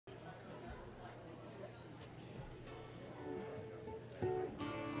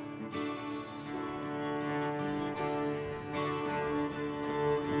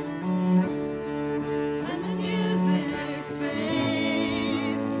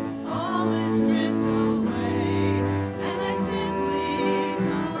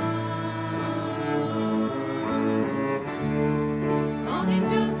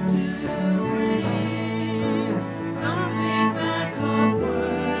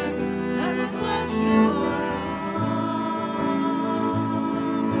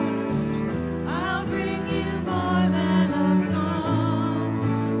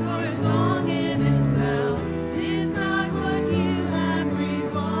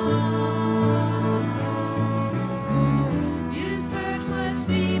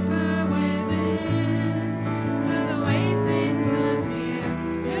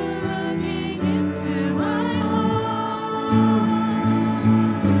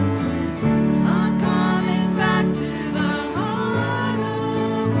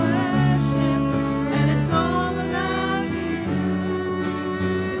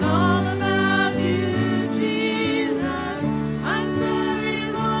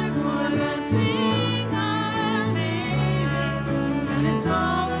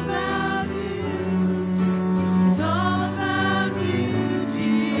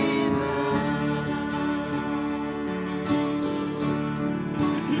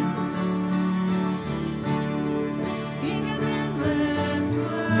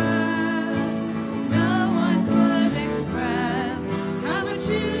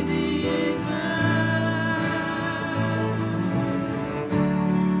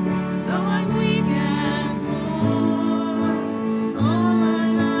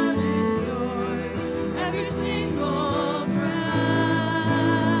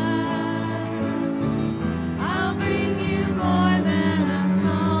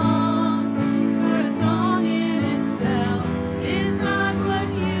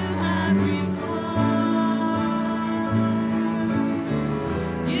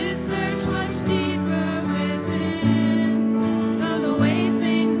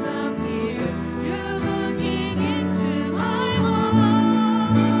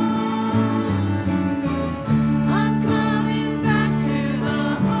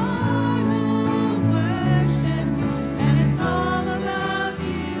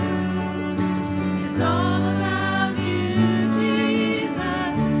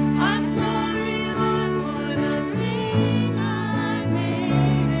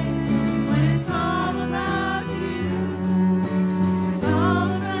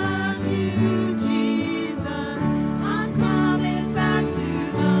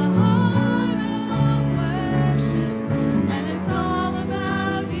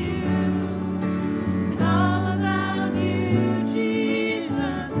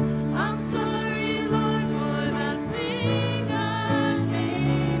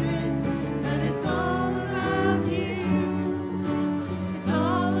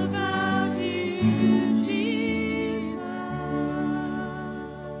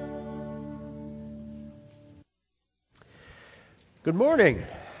Good morning.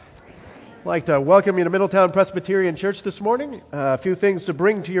 I'd like to welcome you to Middletown Presbyterian Church this morning. A few things to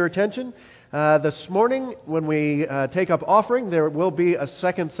bring to your attention. This morning, when we take up offering, there will be a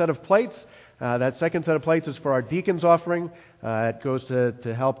second set of plates. That second set of plates is for our deacons' offering. It goes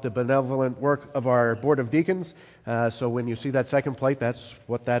to help the benevolent work of our Board of Deacons. So when you see that second plate, that's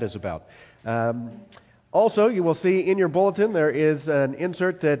what that is about. Also, you will see in your bulletin there is an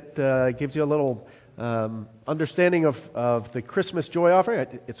insert that gives you a little understanding of the Christmas joy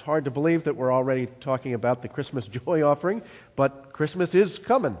offering. It's hard to believe that we're already talking about the Christmas joy offering, but Christmas is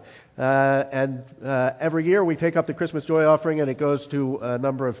coming. And every year we take up the Christmas joy offering, and it goes to a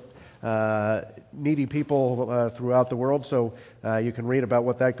number of needy people throughout the world, so you can read about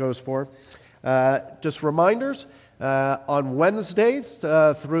what that goes for. Just reminders, on Wednesdays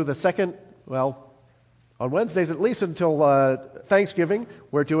through the second, on Wednesdays, at least until Thanksgiving,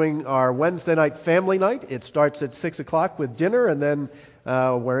 we're doing our Wednesday night family night. It starts at 6 o'clock with dinner, and then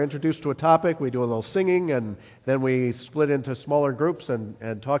we're introduced to a topic. We do a little singing, and then we split into smaller groups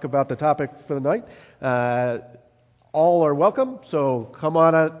and talk about the topic for the night. All are welcome, so come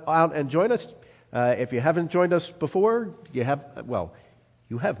on out and join us. If you haven't joined us before, you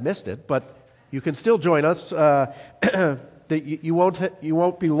have missed it, but you can still join us. You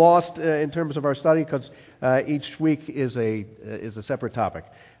won't be lost in terms of our study, because each week is a separate topic.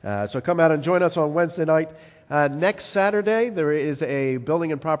 So come out and join us on Wednesday night. Next Saturday there is a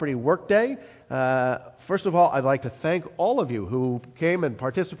building and property work day. First of all, I'd like to thank all of you who came and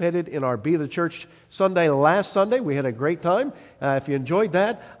participated in our Be the Church Sunday last Sunday. We had a great time. If you enjoyed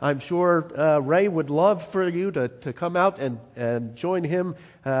that, I'm sure Ray would love for you to come out and join him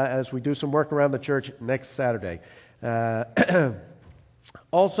as we do some work around the church next Saturday.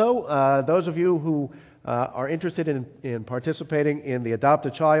 Also, those of you who are interested in participating in the Adopt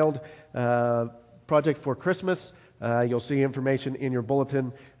a Child project for Christmas, you'll see information in your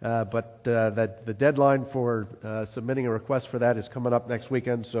bulletin, but that the deadline for submitting a request for that is coming up next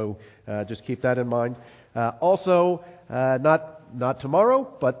weekend, so just keep that in mind. Also, not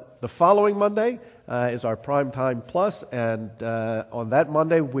tomorrow, but the following Monday is our Prime Time Plus, and on that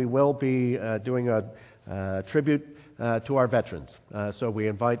Monday we will be doing a tribute to our veterans. So we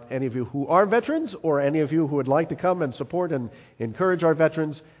invite any of you who are veterans, or any of you who would like to come and support and encourage our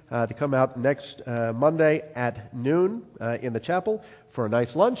veterans to come out next Monday at noon in the chapel for a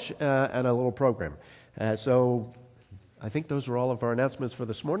nice lunch and a little program. So I think those are all of our announcements for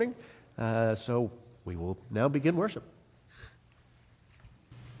this morning. So we will now begin worship.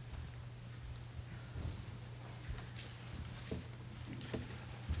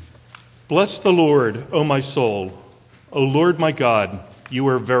 Bless the Lord, O my soul. O Lord my God, you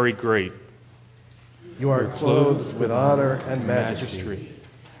are very great. You are clothed with honor and majesty,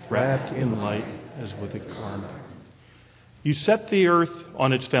 wrapped in light as with a garment. You set the earth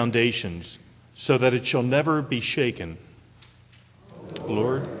on its foundations, so that it shall never be shaken.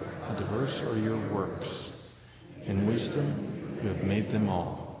 Lord, how diverse are your works. In wisdom you have made them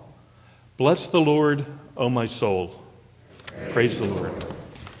all. Bless the Lord, O my soul. Praise the Lord.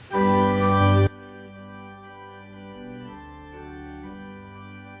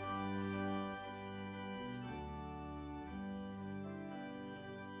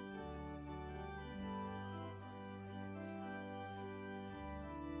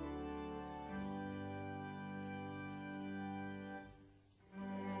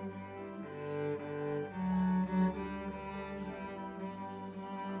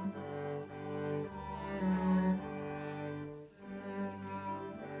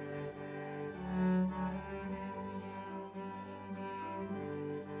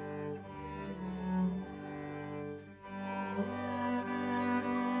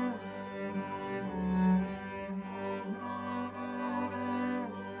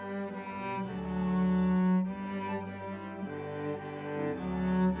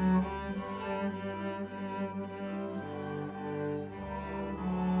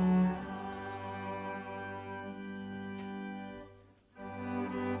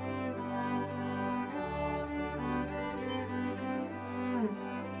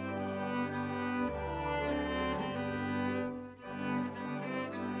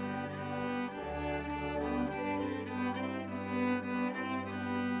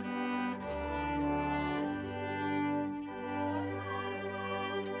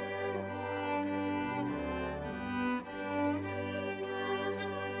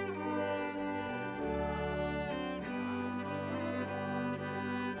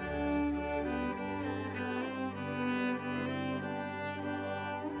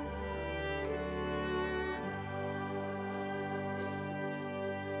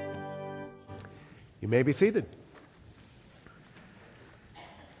 You may be seated.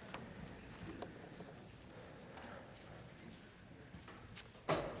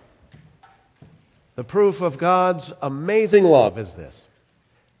 proof of God's amazing love is this,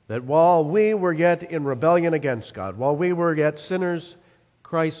 that while we were yet in rebellion against God, while we were yet sinners,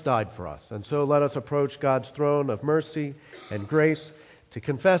 Christ died for us. And so let us approach God's throne of mercy and grace to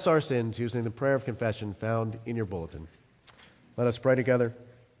confess our sins using the prayer of confession found in your bulletin. Let us pray together.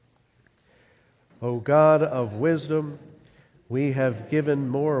 O God of wisdom, we have given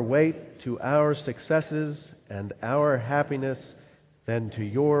more weight to our successes and our happiness than to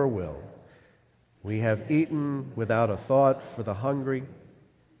your will. We have eaten without a thought for the hungry.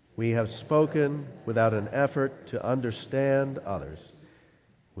 We have spoken without an effort to understand others.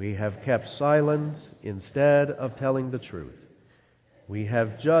 We have kept silence instead of telling the truth. We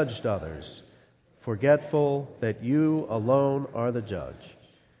have judged others, forgetful that you alone are the judge.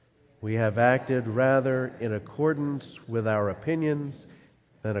 We have acted rather in accordance with our opinions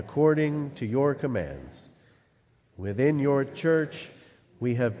than according to your commands. Within your church,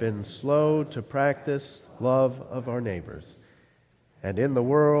 we have been slow to practice love of our neighbors. And in the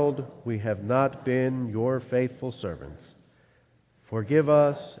world, we have not been your faithful servants. Forgive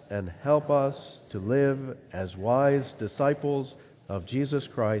us and help us to live as wise disciples of Jesus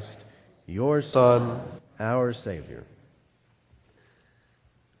Christ, your Son, our Savior.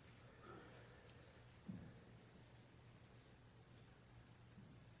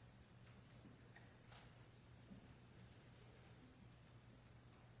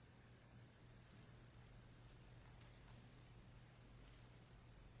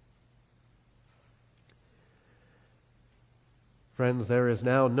 Friends, there is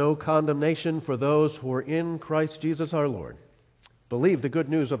now no condemnation for those who are in Christ Jesus our Lord. Believe the good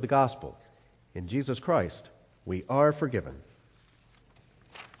news of the gospel. In Jesus Christ, we are forgiven.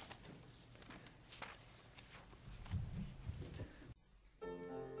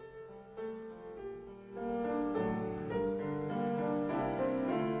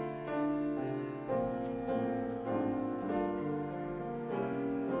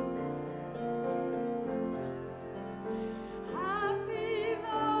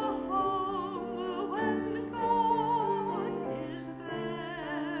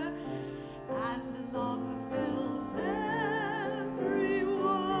 Love fills them.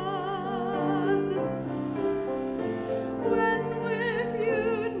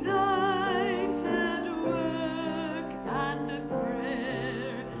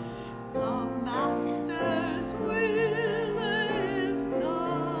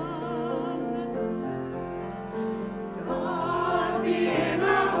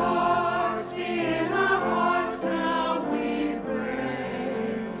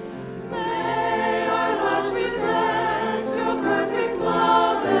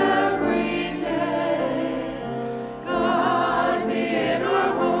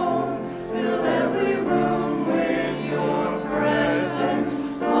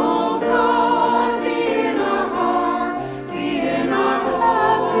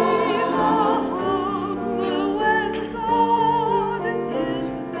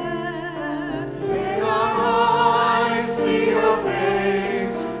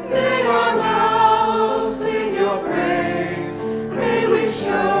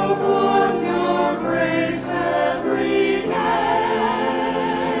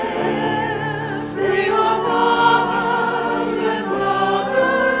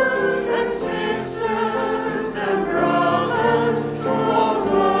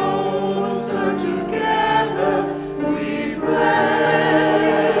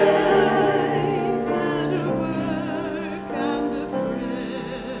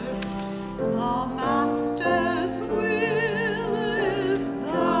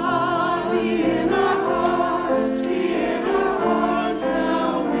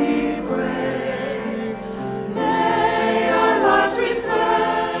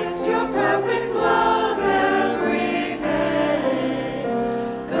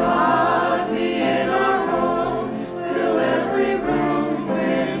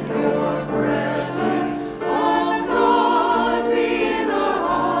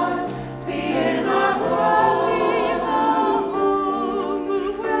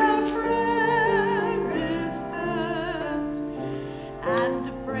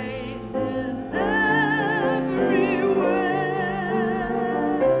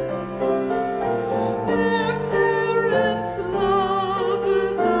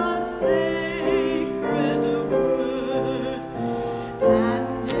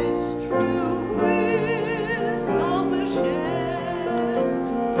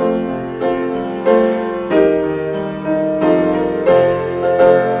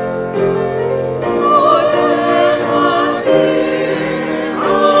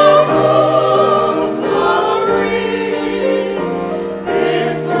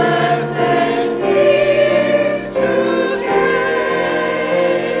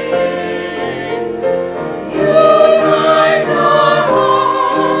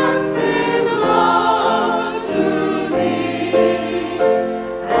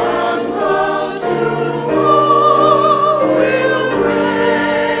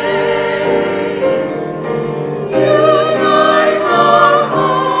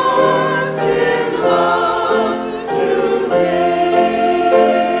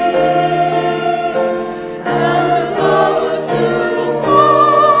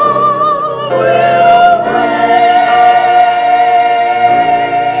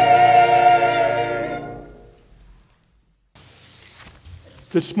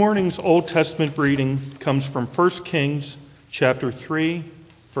 This morning's Old Testament reading comes from 1 Kings chapter 3,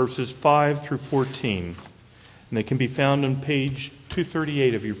 verses 5 through 14, and they can be found on page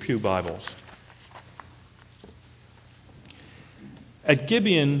 238 of your pew Bibles. At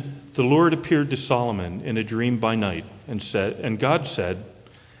Gibeon, the Lord appeared to Solomon in a dream by night, and God said,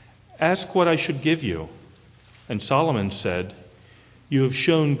 "Ask what I should give you." And Solomon said, "You have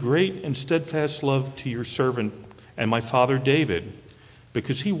shown great and steadfast love to your servant and my father David,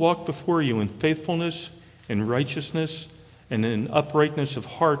 because he walked before you in faithfulness, in righteousness, and in uprightness of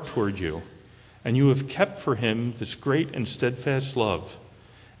heart toward you. And you have kept for him this great and steadfast love,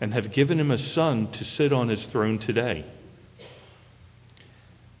 and have given him a son to sit on his throne today.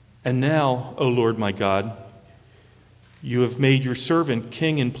 And now, O Lord my God, you have made your servant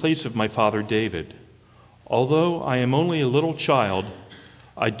king in place of my father David. Although I am only a little child,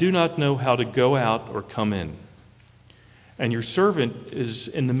 I do not know how to go out or come in. And your servant is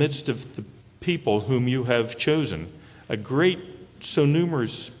in the midst of the people whom you have chosen, a great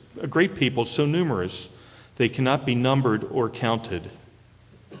people so numerous they cannot be numbered or counted.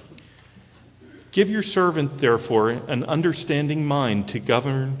 Give your servant, therefore, an understanding mind to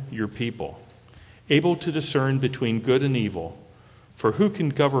govern your people, able to discern between good and evil, for who can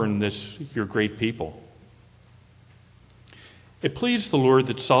govern this your great people?" It pleased the Lord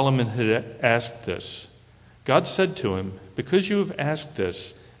that Solomon had asked this. God said to him, "Because you have asked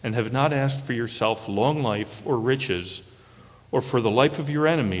this, and have not asked for yourself long life or riches, or for the life of your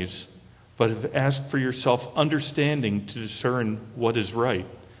enemies, but have asked for yourself understanding to discern what is right,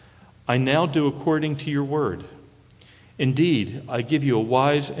 I now do according to your word. Indeed, I give you a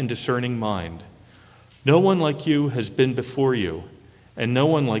wise and discerning mind. No one like you has been before you, and no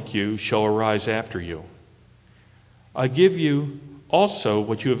one like you shall arise after you. I give you also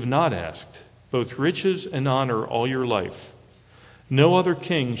what you have not asked, both riches and honor all your life. No other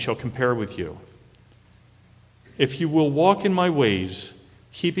king shall compare with you. If you will walk in my ways,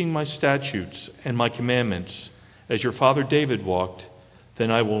 keeping my statutes and my commandments, as your father David walked,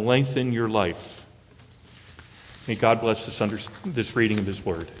 then I will lengthen your life." May God bless this reading of his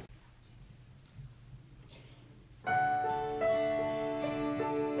word.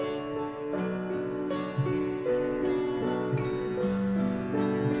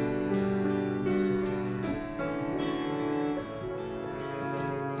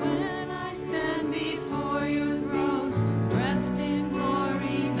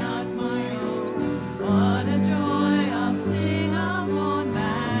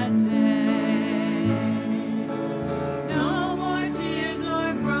 No more tears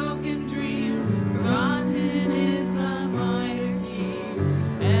or broken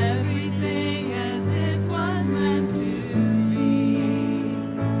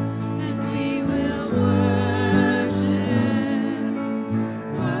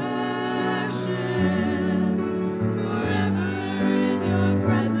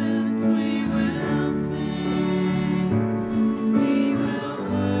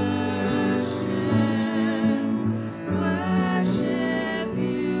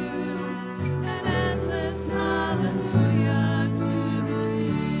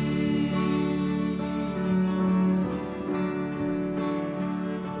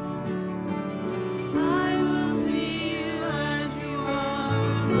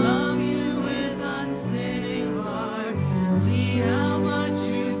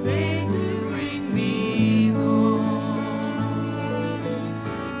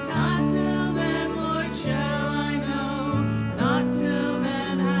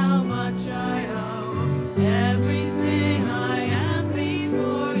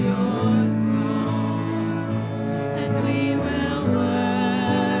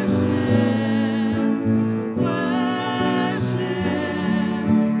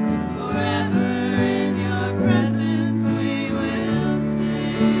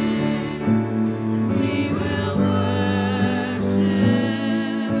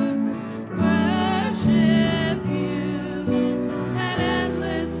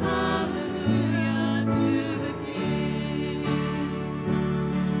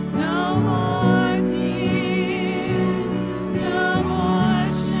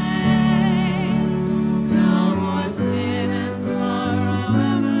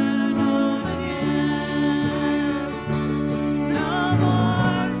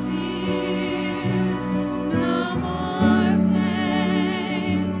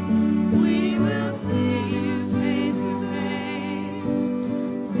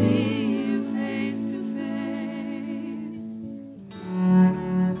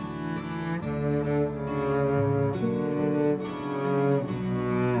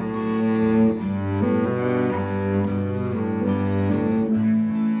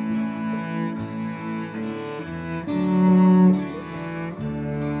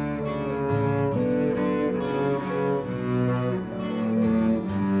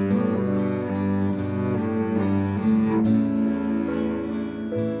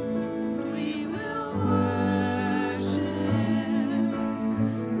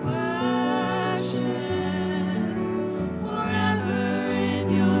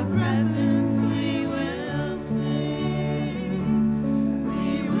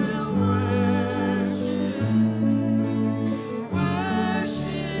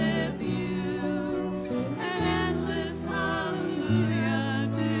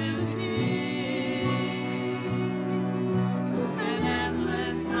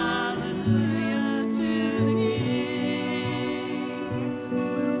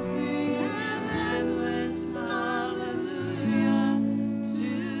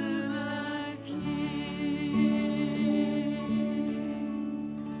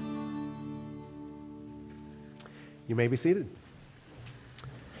You may be seated.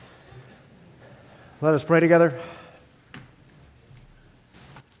 Let us pray together.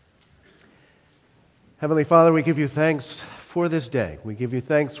 Heavenly Father, we give you thanks for this day. We give you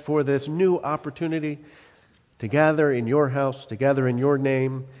thanks for this new opportunity to gather in your house, to gather in your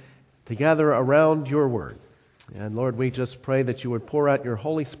name, to gather around your word. And Lord, we just pray that you would pour out your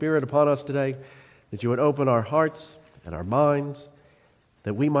Holy Spirit upon us today, that you would open our hearts and our minds,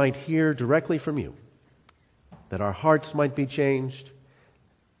 that we might hear directly from you, that our hearts might be changed,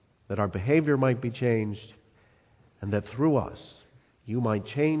 that our behavior might be changed, and that through us you might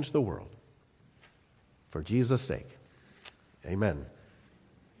change the world. For Jesus' sake, amen.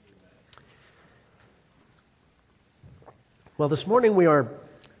 Well, this morning we are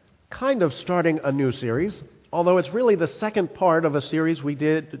kind of starting a new series, although it's really the second part of a series we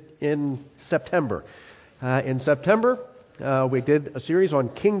did in September. In September, we did a series on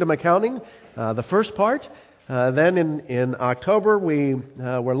kingdom accounting, the first part. Then in October, we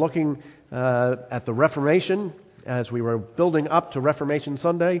were looking at the Reformation as we were building up to Reformation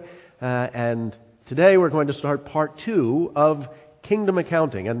Sunday. And today we're going to start part 2 of kingdom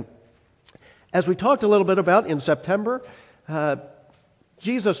accounting. And as we talked a little bit about in September,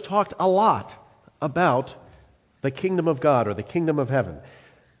 Jesus talked a lot about the kingdom of God or the kingdom of heaven.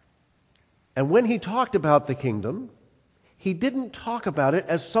 And when he talked about the kingdom, he didn't talk about it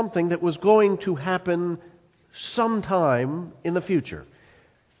as something that was going to happen sometime in the future.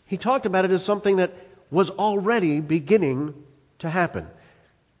 He talked about it as something that was already beginning to happen.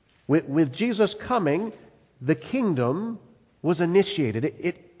 With Jesus coming, the kingdom was initiated.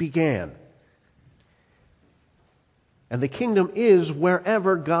 It began. And the kingdom is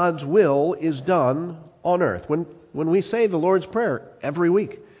wherever God's will is done on earth. When we say the Lord's Prayer every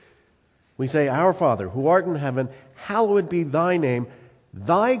week, we say, Our Father, who art in heaven, hallowed be thy name.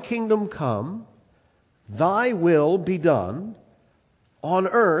 Thy kingdom come, thy will be done on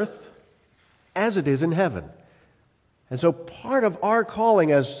earth as it is in heaven. And so part of our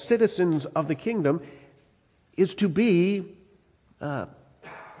calling as citizens of the kingdom is to be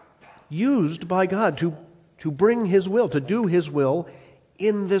used by God to bring his will, to do his will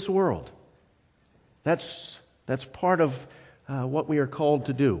in this world. That's part of what we are called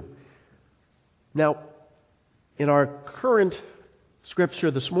to do. Now, in our current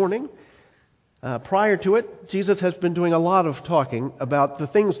scripture this morning, prior to it, Jesus has been doing a lot of talking about the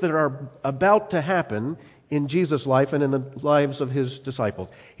things that are about to happen in Jesus' life and in the lives of his disciples.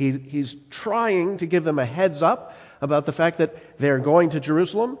 He's trying to give them a heads up about the fact that they're going to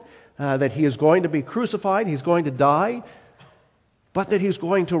Jerusalem, that he is going to be crucified, he's going to die, but that he's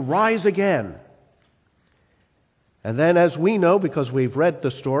going to rise again. And then, as we know, because we've read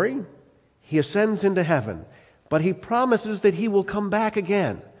the story, he ascends into heaven, but he promises that he will come back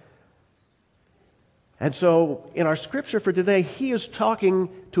again. And so, in our scripture for today, he is talking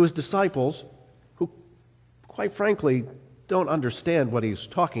to his disciples who, quite frankly, don't understand what he's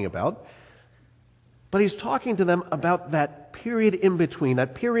talking about. But he's talking to them about that period in between,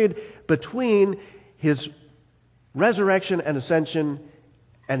 that period between his resurrection and ascension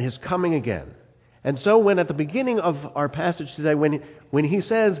and his coming again. And so when at the beginning of our passage today, when he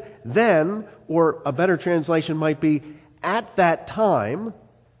says then, or a better translation might be at that time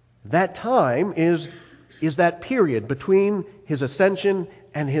is that period between his ascension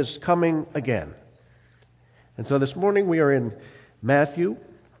and his coming again. And so this morning we are in Matthew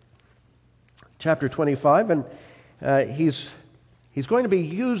chapter 25, and he's going to be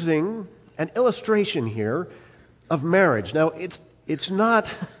using an illustration here of marriage. Now, it's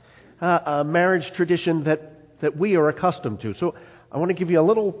not a marriage tradition that we are accustomed to. So I want to give you a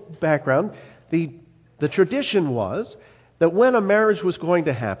little background. The tradition was that when a marriage was going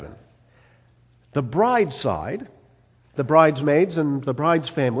to happen, the bride's side, the bridesmaids and the bride's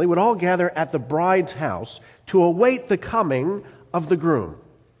family, would all gather at the bride's house to await the coming of the groom.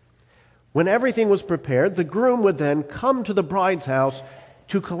 When everything was prepared, the groom would then come to the bride's house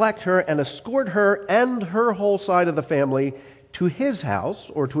to collect her and escort her and her whole side of the family to his house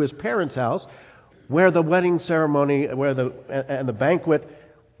or to his parents' house, where the wedding ceremony and the banquet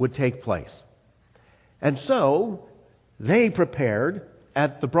would take place. And so they prepared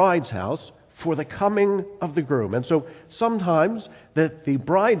at the bride's house for the coming of the groom. And so sometimes the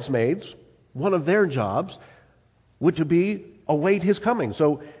bridesmaids, one of their jobs would to be await his coming.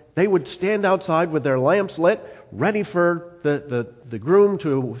 So they would stand outside with their lamps lit, ready for the groom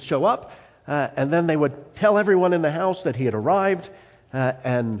to show up, and then they would tell everyone in the house that he had arrived,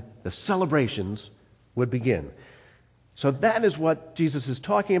 and the celebrations would begin. So that is what Jesus is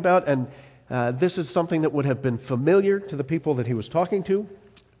talking about, and this is something that would have been familiar to the people that he was talking to,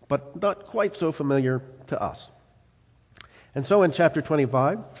 but not quite so familiar to us. And so in chapter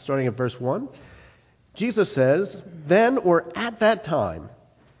 25, starting at verse 1, Jesus says, "Then or at that time,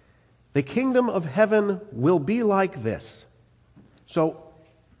 the kingdom of heaven will be like this." So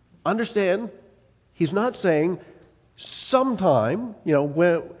understand, he's not saying sometime,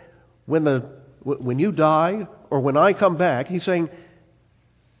 when you die or when I come back. He's saying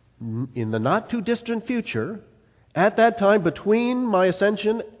in the not too distant future, at that time between my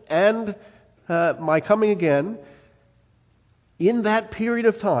ascension and my coming again, in that period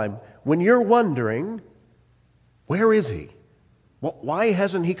of time, when you're wondering, where is he? Why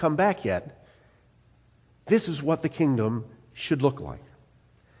hasn't he come back yet? This is what the kingdom should look like,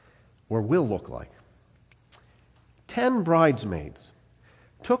 or will look like. 10 bridesmaids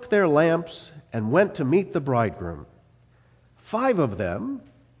took their lamps and went to meet the bridegroom. 5 of them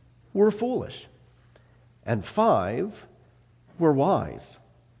were foolish, and 5 were wise.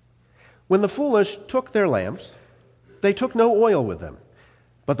 When the foolish took their lamps, they took no oil with them,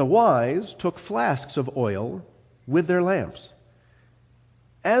 but the wise took flasks of oil with their lamps.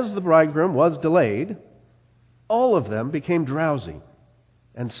 As the bridegroom was delayed, all of them became drowsy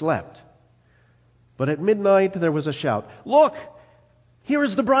and slept. But at midnight there was a shout, "Look, here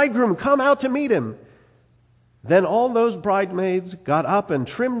is the bridegroom, come out to meet him." Then all those bridesmaids got up and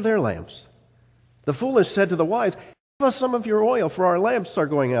trimmed their lamps. The foolish said to the wise, "Give us some of your oil, for our lamps are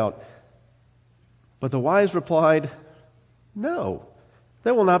going out." But the wise replied, "No,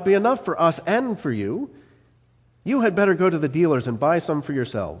 there will not be enough for us and for you. You had better go to the dealers and buy some for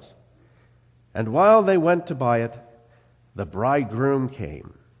yourselves." And while they went to buy it, the bridegroom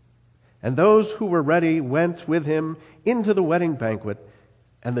came. And those who were ready went with him into the wedding banquet,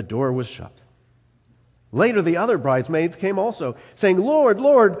 and the door was shut. Later the other bridesmaids came also, saying, "Lord,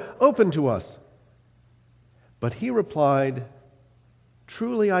 Lord, open to us." But he replied,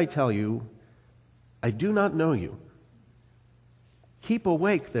 "Truly I tell you, I do not know you. Keep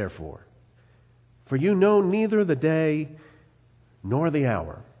awake, therefore, for you know neither the day nor the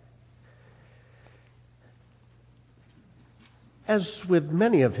hour." As with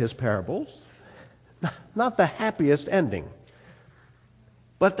many of his parables, not the happiest ending.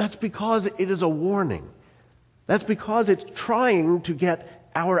 But that's because it is a warning. That's because it's trying to get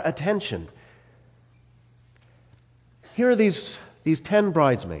our attention. Here are these 10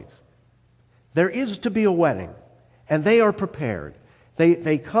 bridesmaids. There is to be a wedding, and they are prepared.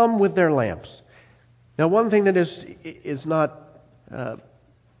 They come with their lamps. Now, one thing that is not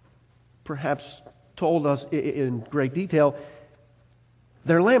perhaps told us in great detail,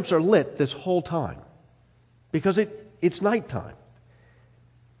 their lamps are lit this whole time because it's nighttime.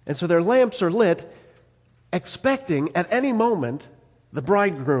 And so their lamps are lit, expecting at any moment the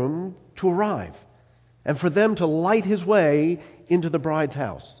bridegroom to arrive and for them to light his way into the bride's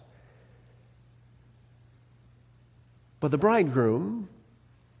house. But the bridegroom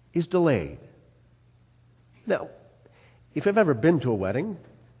is delayed. Now, if you've ever been to a wedding,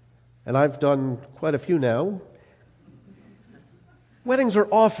 and I've done quite a few now, weddings are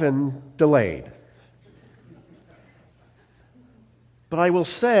often delayed. But I will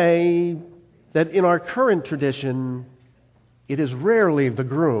say that in our current tradition, it is rarely the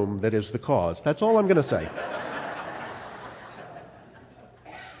groom that is the cause. That's all I'm going to say.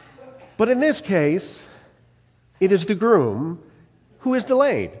 But in this case, it is the groom who is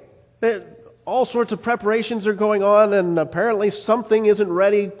delayed. All sorts of preparations are going on, and apparently something isn't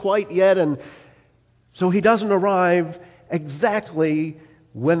ready quite yet, and so he doesn't arrive exactly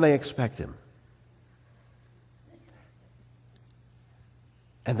when they expect him.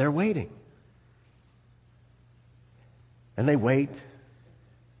 And they're waiting. And they wait.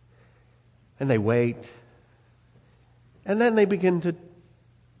 And they wait. And then they begin to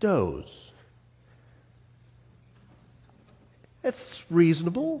doze. It's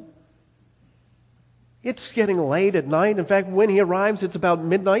reasonable. It's getting late at night. In fact, when he arrives, it's about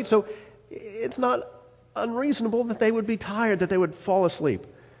midnight, so it's not unreasonable that they would be tired, that they would fall asleep.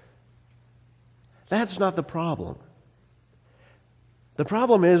 That's not the problem. The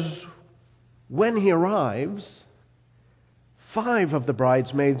problem is when he arrives, 5 of the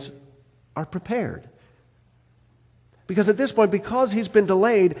bridesmaids are prepared. Because at this point, because he's been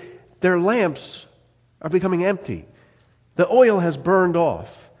delayed, their lamps are becoming empty. The oil has burned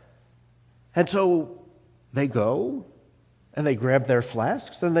off. And so they go and they grab their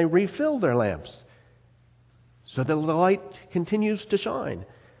flasks and they refill their lamps so that the light continues to shine.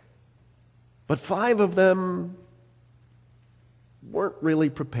 But 5 of them weren't really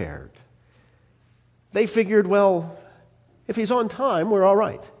prepared. They figured, well, if he's on time, we're all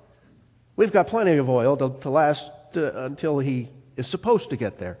right. We've got plenty of oil to last until he is supposed to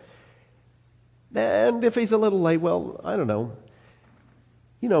get there. And if he's a little late, well, I don't know.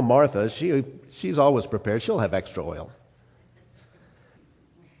 You know Martha, she's always prepared. She'll have extra oil.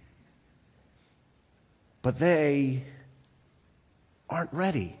 But they aren't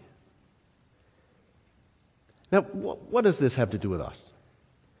ready. Now, what does this have to do with us?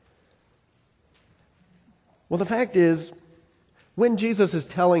 Well, the fact is, when Jesus is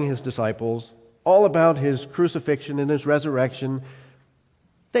telling his disciples all about his crucifixion and his resurrection,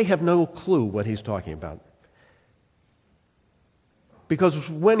 they have no clue what he's talking about. Because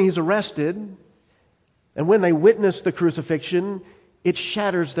when he's arrested and when they witness the crucifixion, it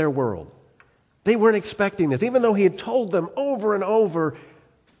shatters their world. They weren't expecting this. Even though he had told them over and over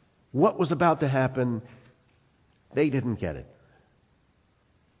what was about to happen, they didn't get it.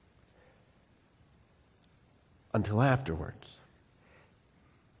 Until afterwards.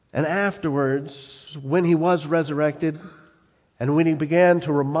 And afterwards, when he was resurrected, and when he began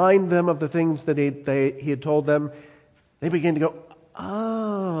to remind them of the things that he had told them, they began to go,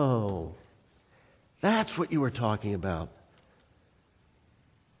 oh, that's what you were talking about.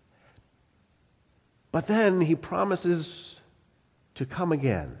 But then he promises to come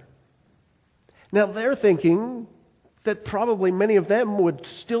again. Now they're thinking that probably many of them would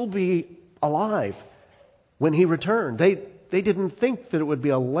still be alive when he returned. They didn't think that it would be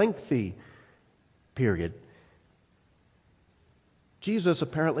a lengthy period. Jesus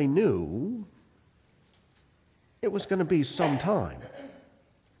apparently knew it was going to be some time.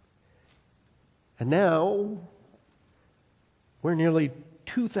 And now we're nearly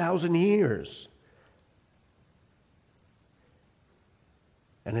 2,000 years.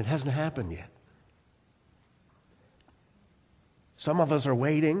 And it hasn't happened yet. Some of us are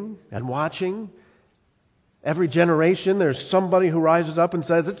waiting and watching. Every generation, there's somebody who rises up and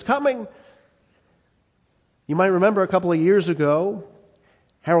says, it's coming. You might remember a couple of years ago,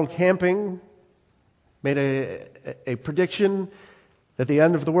 Harold Camping made a prediction that the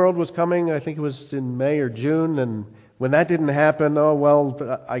end of the world was coming. I think it was in May or June. And when that didn't happen, oh,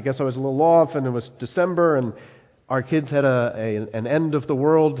 well, I guess I was a little off, and it was December, and our kids had an end of the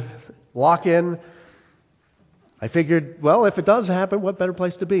world lock-in. I figured, well, if it does happen, what better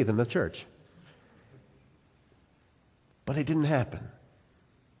place to be than the church? But it didn't happen.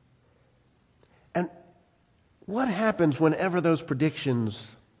 And what happens whenever those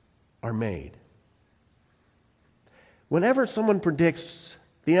predictions are made? Whenever someone predicts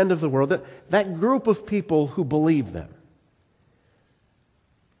the end of the world, that group of people who believe them,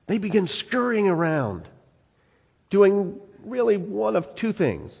 they begin scurrying around, doing really one of two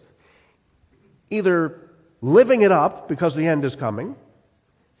things. Either living it up because the end is coming,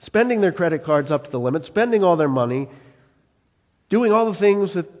 spending their credit cards up to the limit, spending all their money, doing all the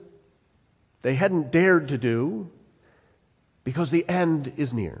things that they hadn't dared to do because the end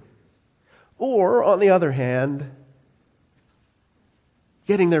is near. Or, on the other hand,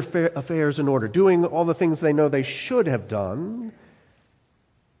 getting their affairs in order, doing all the things they know they should have done,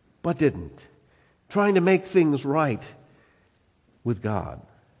 but didn't. Trying to make things right with God.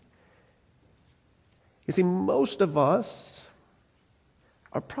 You see, most of us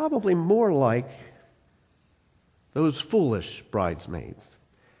are probably more like those foolish bridesmaids.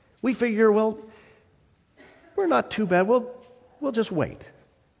 We figure, well, we're not too bad. We'll just wait.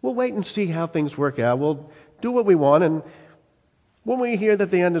 We'll wait and see how things work out. We'll do what we want, and when we hear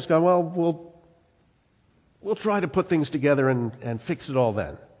that the end is gone, well, we'll try to put things together and fix it all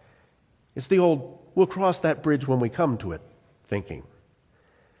then. It's the old, we'll cross that bridge when we come to it thinking.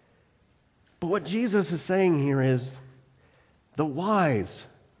 But what Jesus is saying here is the wise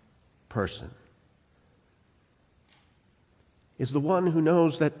person is the one who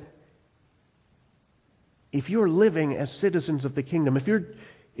knows that if you're living as citizens of the kingdom, if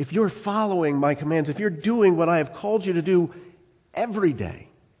you're following my commands, if you're doing what I have called you to do every day,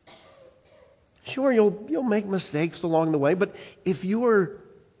 sure, you'll make mistakes along the way, but if you're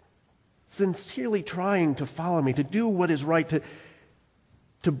sincerely trying to follow me, to do what is right,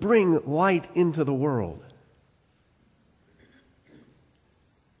 to bring light into the world,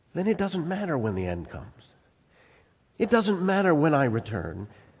 then it doesn't matter when the end comes. It doesn't matter when I return,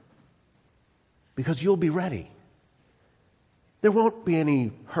 because you'll be ready. There won't be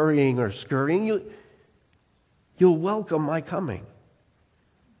any hurrying or scurrying. You'll welcome my coming,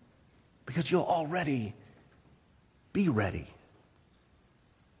 because you'll already be ready.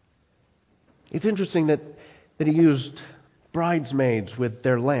 It's interesting that he used bridesmaids with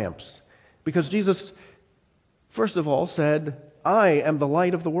their lamps, because Jesus, first of all, said, I am the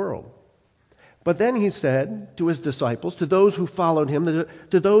light of the world. But then he said to his disciples, to those who followed him,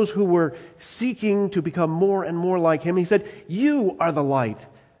 to those who were seeking to become more and more like him, he said, you are the light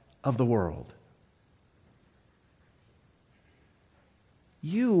of the world.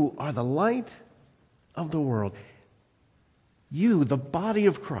 You are the light of the world. You, the body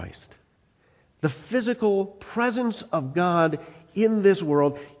of Christ, the physical presence of God in this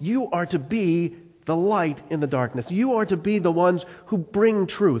world, you are to be the light in the darkness. You are to be the ones who bring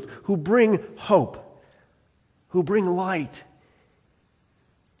truth, who bring hope, who bring light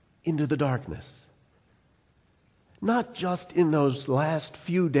into the darkness. Not just in those last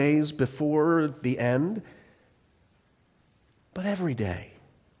few days before the end, but every day.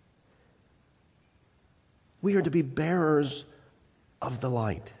 We are to be bearers of the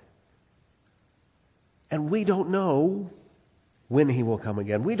light. And we don't know when he will come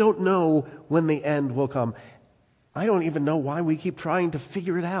again. We don't know when the end will come. I don't even know why we keep trying to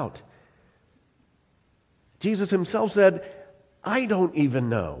figure it out. Jesus himself said, I don't even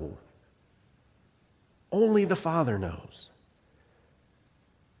know. Only the Father knows.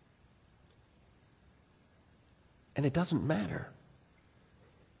 And it doesn't matter.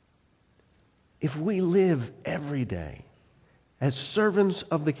 If we live every day as servants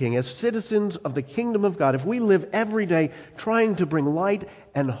of the King, as citizens of the kingdom of God, if we live every day trying to bring light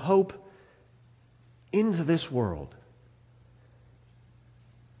and hope into this world,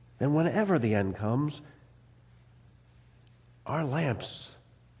 then whenever the end comes, our lamps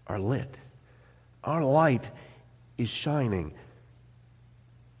are lit. Our light is shining.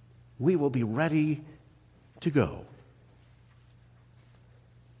 We will be ready to go.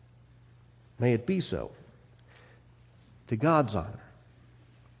 May it be so, to God's honor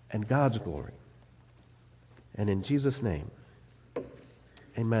and God's glory. And in Jesus' name,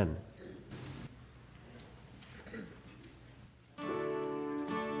 amen.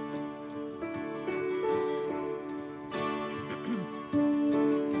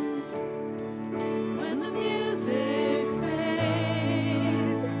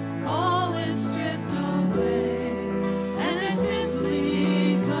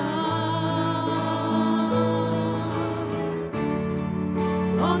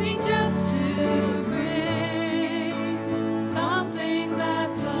 Longing just to bring something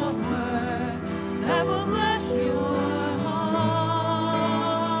that's of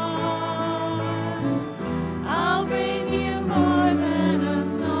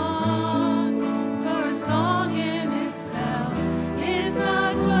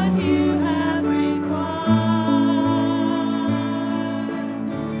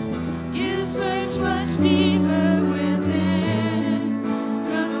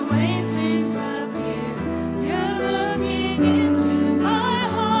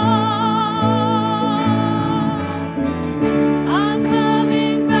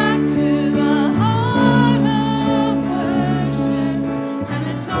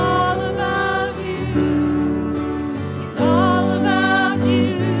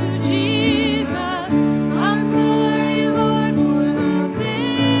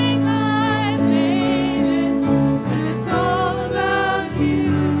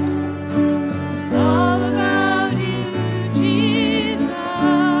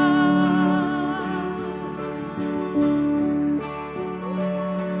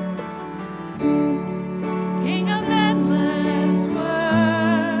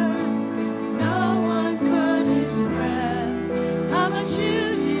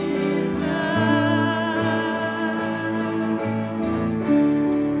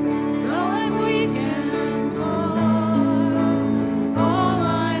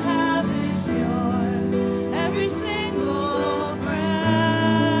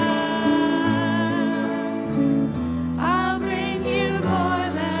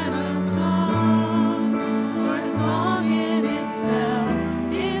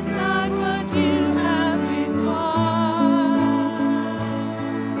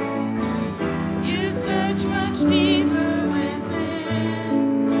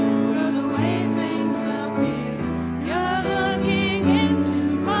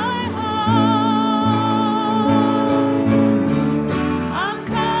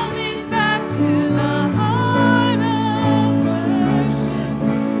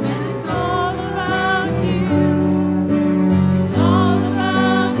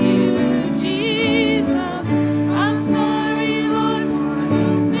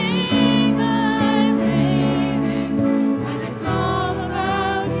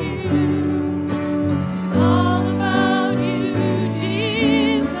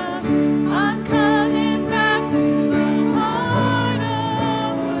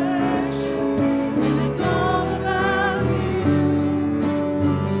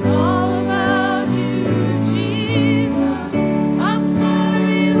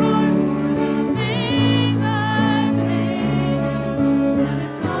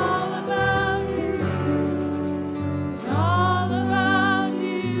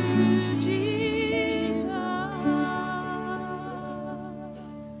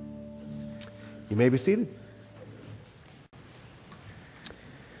You may be seated.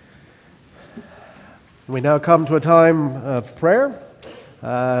 We now come to a time of prayer.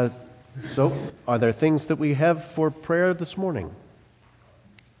 So, are there things that we have for prayer this morning?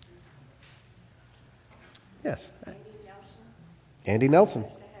 Yes. Andy Nelson.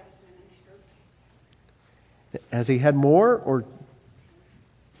 Has he had more or?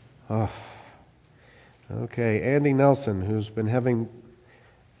 Oh. Okay, Andy Nelson, who's been having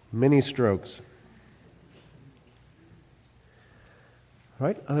many strokes.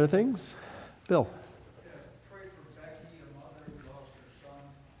 Right, other things? Bill. Pray for Becky, a mother who lost her son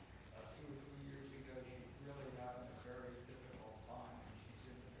 2 or 3 years ago. She's really having a very difficult time, and she's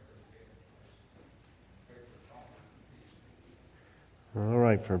in a very bad place. Pray for comfort. All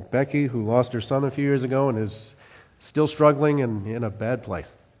right, for Becky, who lost her son a few years ago and is still struggling and in a bad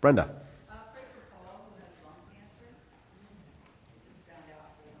place. Brenda. Pray for Paul, who has lung cancer. Just found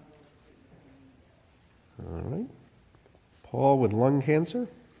out, so we don't know what treatment he needs. All right. Paul with lung cancer.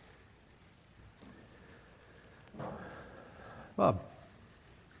 Bob.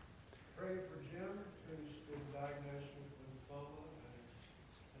 Pray for Jim, who's been diagnosed with lymphoma and is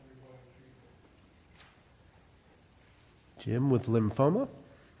undergoing treatment. Jim with lymphoma.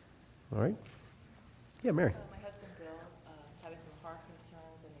 All right. Yeah, Mary. My husband Bill is having some heart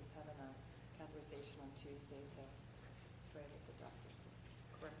concerns, and he's having a catheterization on Tuesday, so pray that the doctors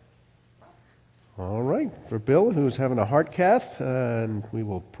correct. All right. For Bill, who's having a heart cath, and we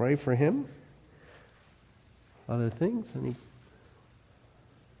will pray for him. Other things? Any?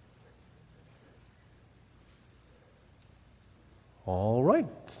 All right.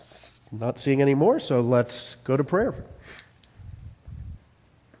 Not seeing any more, so let's go to prayer.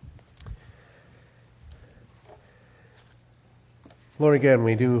 Lord, again,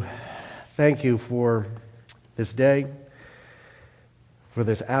 we do thank you for this day, for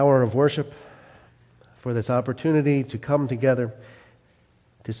this hour of worship, for this opportunity to come together,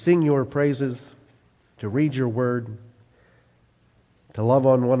 to sing your praises, to read your word, to love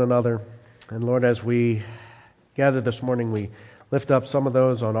on one another. And Lord, as we gather this morning, we lift up some of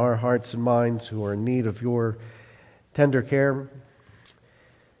those on our hearts and minds who are in need of your tender care.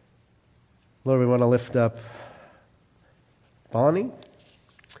 Lord, we want to lift up Bonnie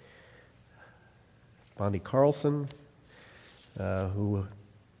Carlson, who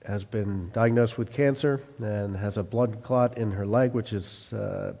has been diagnosed with cancer and has a blood clot in her leg, which is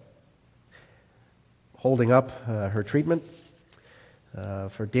holding up her treatment.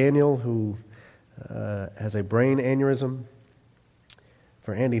 For Daniel, who has a brain aneurysm.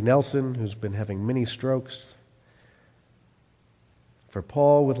 For Andy Nelson, who's been having many strokes. For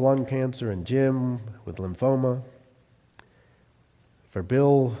Paul with lung cancer and Jim with lymphoma. For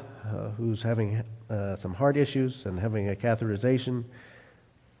Bill, who's having some heart issues and having a catheterization.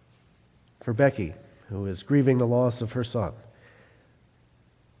 For Becky, who is grieving the loss of her son.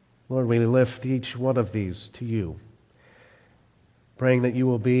 Lord, we lift each one of these to you, praying that you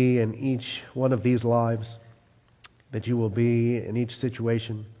will be in each one of these lives, that you will be in each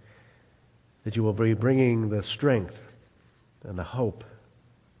situation, that you will be bringing the strength and the hope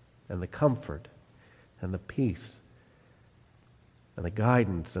and the comfort and the peace and the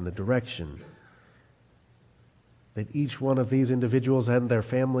guidance and the direction that each one of these individuals and their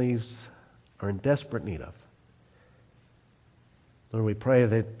families are in desperate need of. Lord, we pray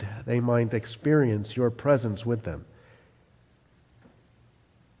that they might experience your presence with them.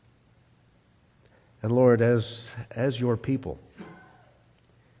 And Lord, as your people,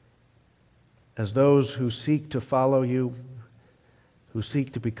 as those who seek to follow you, who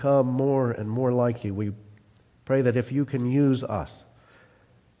seek to become more and more like you, we pray that if you can use us,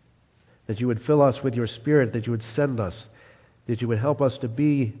 that you would fill us with your Spirit, that you would send us, that you would help us to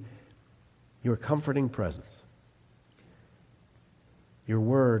be your comforting presence, your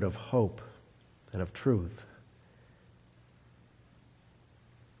word of hope and of truth,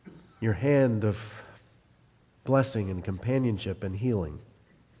 your hand of blessing and companionship and healing.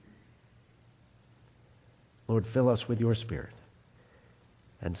 Lord, fill us with your Spirit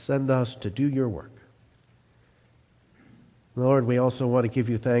and send us to do your work. Lord, we also want to give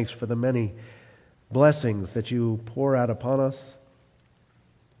you thanks for the many blessings that you pour out upon us,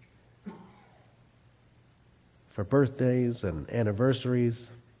 for birthdays and anniversaries,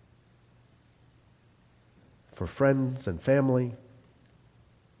 for friends and family,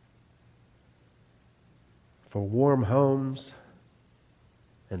 for warm homes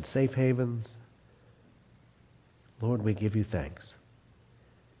and safe havens. Lord, we give you thanks.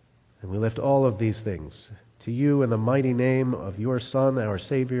 And we lift all of these things to you in the mighty name of your Son, our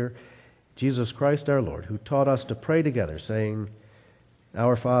Savior, Jesus Christ our Lord, who taught us to pray together, saying,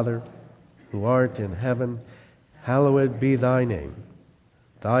 Our Father, who art in heaven, hallowed be thy name.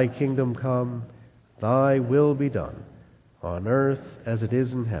 Thy kingdom come, thy will be done, on earth as it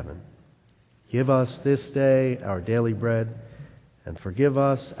is in heaven. Give us this day our daily bread, and forgive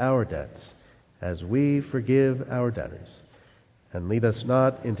us our debts, as we forgive our debtors. And lead us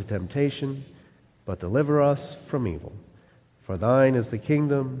not into temptation, but deliver us from evil. For thine is the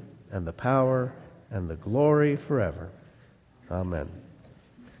kingdom, and the power, and the glory forever. Amen.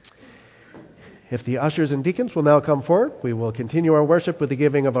 If the ushers and deacons will now come forward, we will continue our worship with the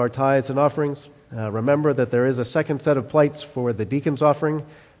giving of our tithes and offerings. Remember that there is a second set of plates for the deacons' offering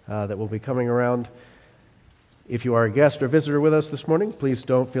that will be coming around. If you are a guest or visitor with us this morning, please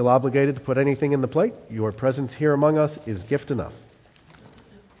don't feel obligated to put anything in the plate. Your presence here among us is gift enough.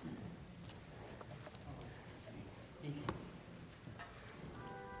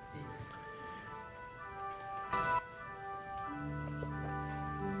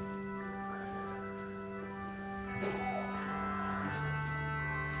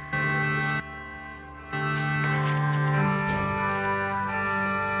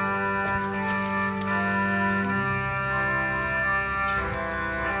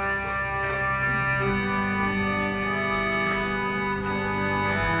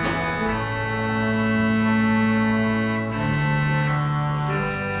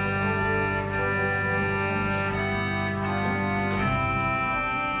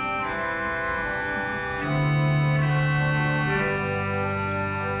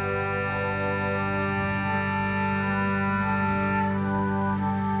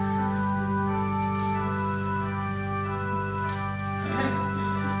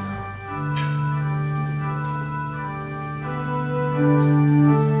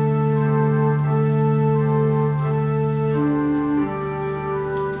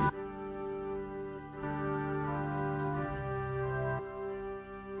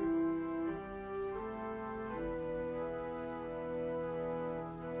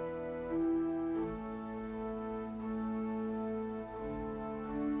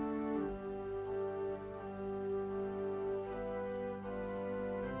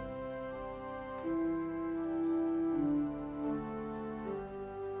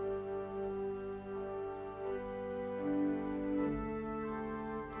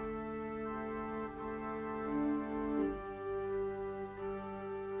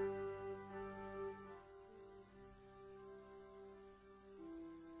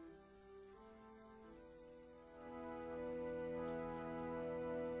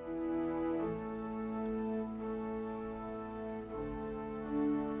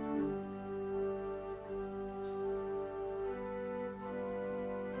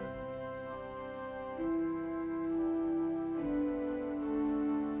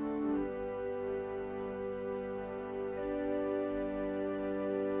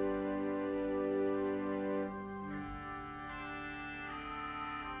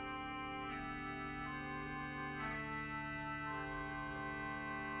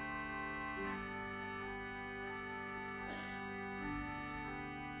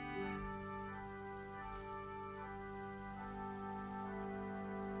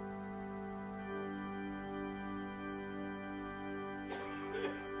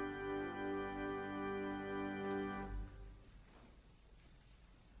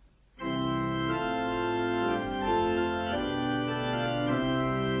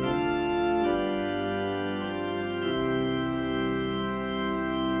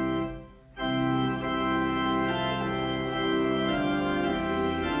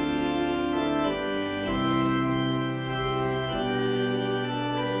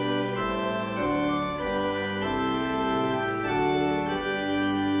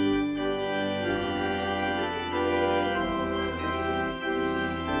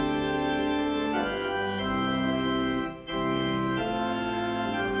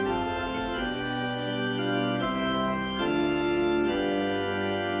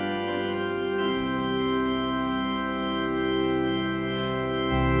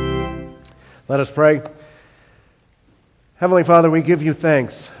 Let us pray. Heavenly Father, we give you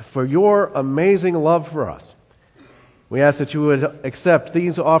thanks for your amazing love for us. We ask that you would accept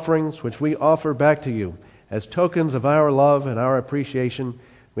these offerings which we offer back to you as tokens of our love and our appreciation.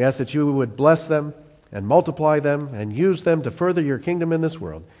 We ask that you would bless them and multiply them and use them to further your kingdom in this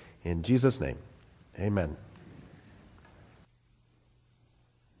world. In Jesus' name, amen.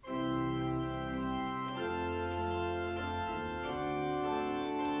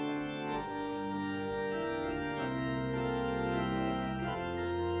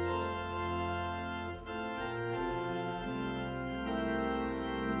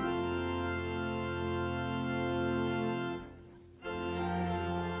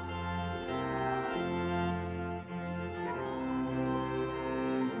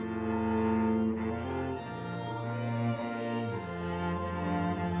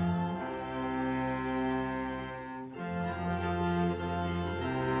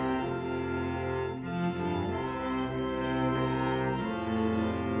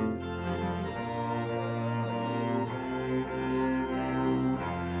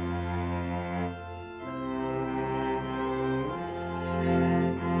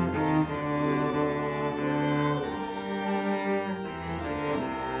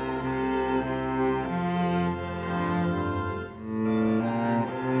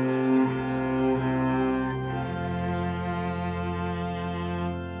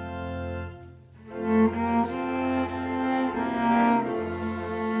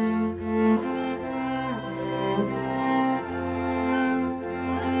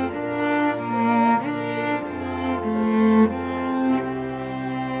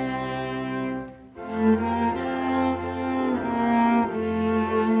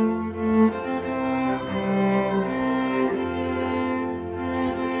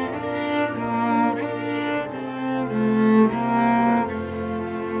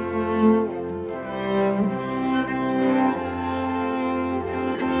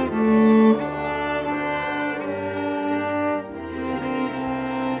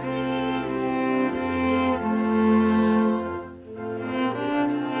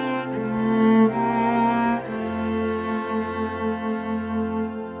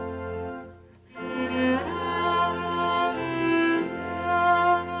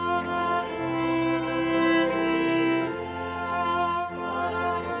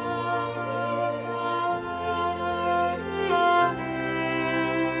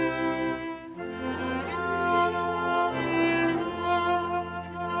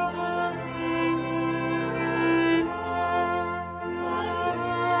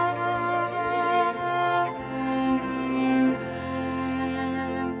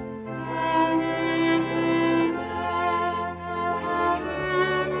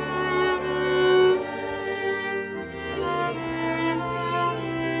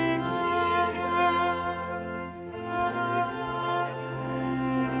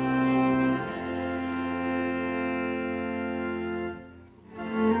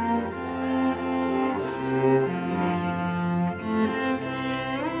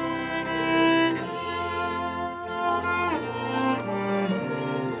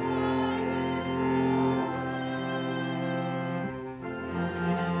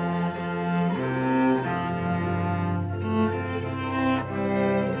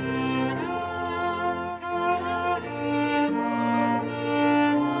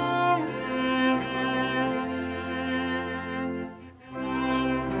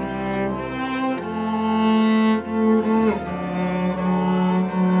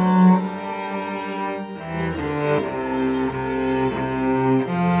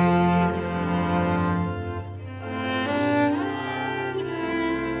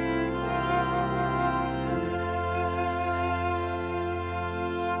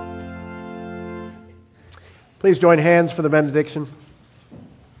 Please join hands for the benediction.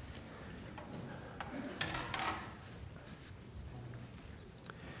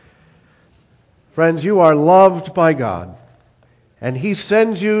 Friends, you are loved by God, and He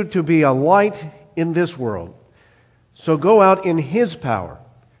sends you to be a light in this world. So go out in His power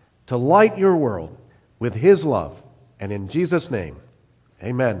to light your world with His love. And in Jesus' name,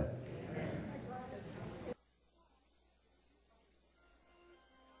 amen.